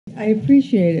I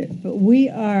appreciate it, but we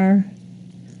are,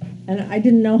 and I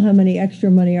didn't know how many extra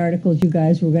money articles you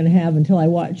guys were going to have until I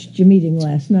watched your meeting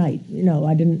last night. You know,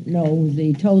 I didn't know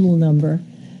the total number.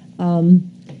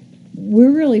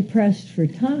 We're really pressed for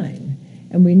time,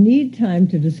 and we need time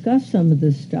to discuss some of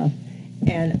this stuff.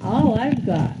 And all I've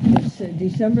got is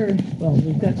December, well,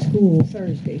 we've got school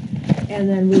Thursday, and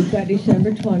then we've got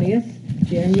December 20th,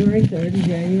 January 3rd, and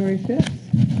January 5th.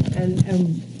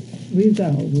 And we've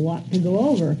got a lot to go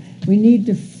over. We need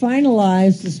to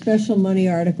finalize the special money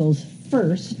articles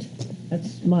first.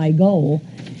 That's my goal.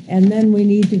 And then we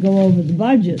need to go over the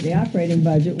budget, the operating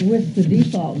budget, with the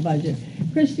default budget.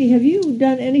 Christy, have you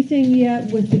done anything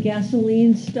yet with the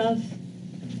gasoline stuff?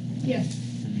 Yes.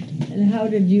 And how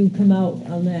did you come out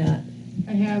on that?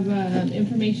 I have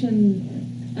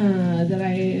information that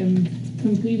I am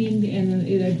completing,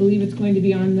 and I believe it's going to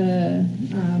be on the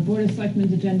Board of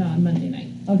Selectmen's agenda on Monday night.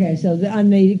 Okay, so on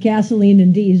the gasoline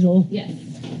and diesel? Yes.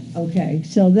 Okay,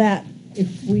 so that,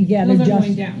 if we get Those are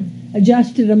going down.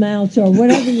 Adjusted amounts or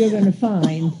whatever you're going to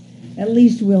find, at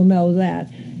least we'll know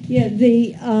that. Yeah,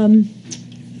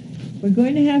 we're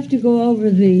going to have to go over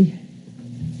the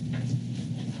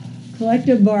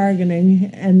collective bargaining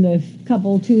and the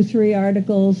couple, 2, 3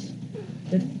 articles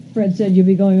that Fred said you'll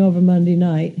be going over Monday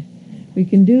night. We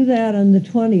can do that on the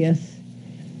 20th,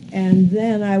 and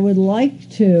then I would like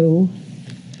to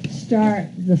start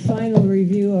the final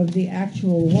review of the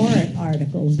actual warrant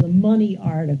articles, the money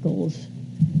articles,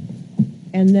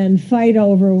 and then fight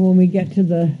over when we get to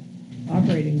the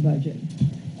operating budget.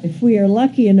 If we are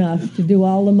lucky enough to do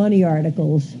all the money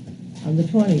articles on the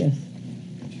 20th,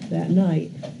 that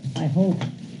night, I hope,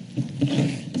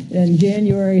 then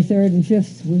January 3rd and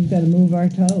 5th, we've got to move our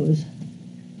toes.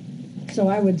 So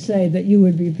I would say that you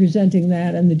would be presenting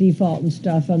that and the default and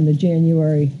stuff on the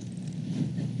January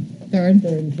 3rd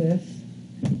and 5th.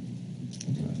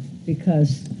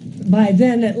 Because by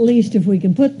then, at least, if we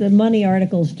can put the money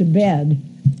articles to bed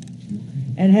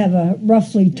and have a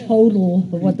roughly total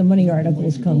of what the money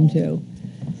articles come to.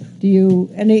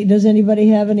 Does anybody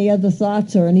have any other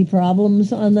thoughts or any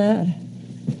problems on that?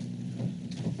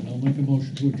 I'll make a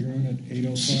motion to adjourn at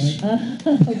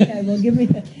 8:05. Okay, well, give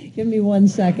me 1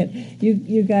 second.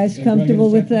 You guys comfortable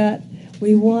with that?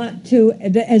 We want to.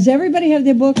 Does everybody have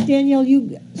their books, Danielle?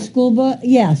 School book?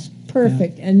 Yes,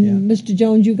 perfect. Yeah, And Mr.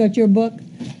 Jones, you got your book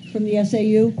from the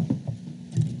SAU?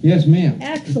 Yes, ma'am.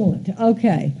 Excellent.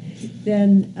 Okay,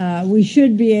 then we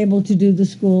should be able to do the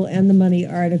school and the money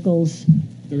articles.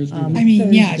 Thursday.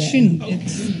 Yeah, it shouldn't.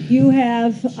 You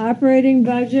have operating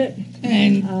budget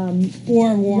And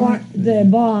the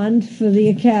bond for the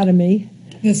academy,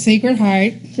 the Sacred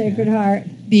Heart,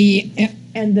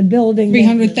 and the building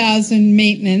 300,000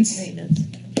 maintenance,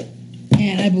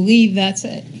 and I believe that's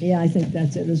it. Yeah, I think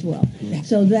that's it as well.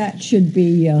 So that should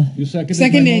be. You seconded my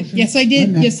Seconded. motion? Yes, I did.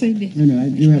 Yes, I did. Wait a minute, I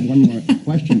do have one more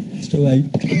question. It's too late.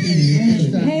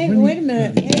 Hey, wait a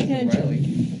minute. Pay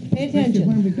attention. Pay attention.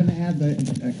 When are we going to have the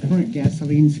current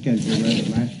gasoline schedule read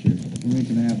last year? When are we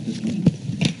going to have this one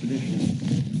traditional?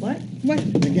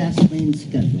 What? The gasoline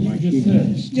schedule, like you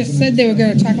said. Just said they were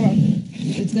going to talk about.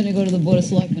 It's going to go to the Board of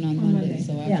Selectmen on Monday,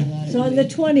 so after that. So on the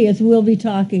 20th, we'll be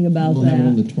talking about We'll have it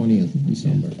on that. the 20th of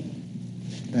December.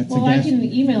 That's Well, I can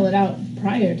email it out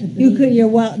prior to the You're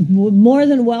more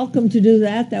than welcome to do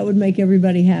that. That would make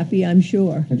everybody happy, I'm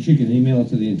sure. And she can email it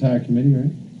to the entire committee,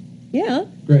 right? Yeah,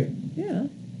 Great. yeah.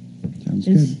 Sounds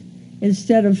good.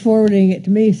 Instead of forwarding it to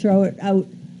me, throw it out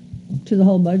to the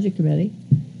whole budget committee,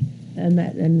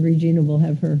 and Regina will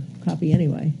have her copy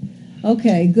anyway.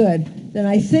 Okay, good. Then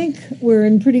I think we're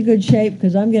in pretty good shape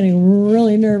because I'm getting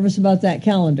really nervous about that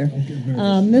calendar.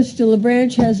 Mr.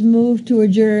 LeBranch has moved to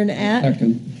adjourn at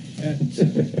Second. At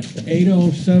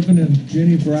 8:07, and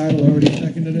Ginny Bridle already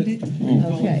seconded it.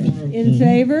 Okay. In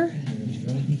favor?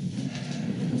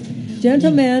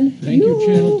 Gentlemen. Thank you,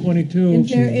 Channel 22.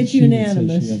 It's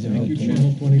unanimous. Thank you,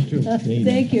 Channel 22.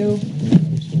 Thank you.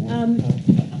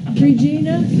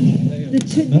 Regina,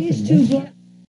 these two books.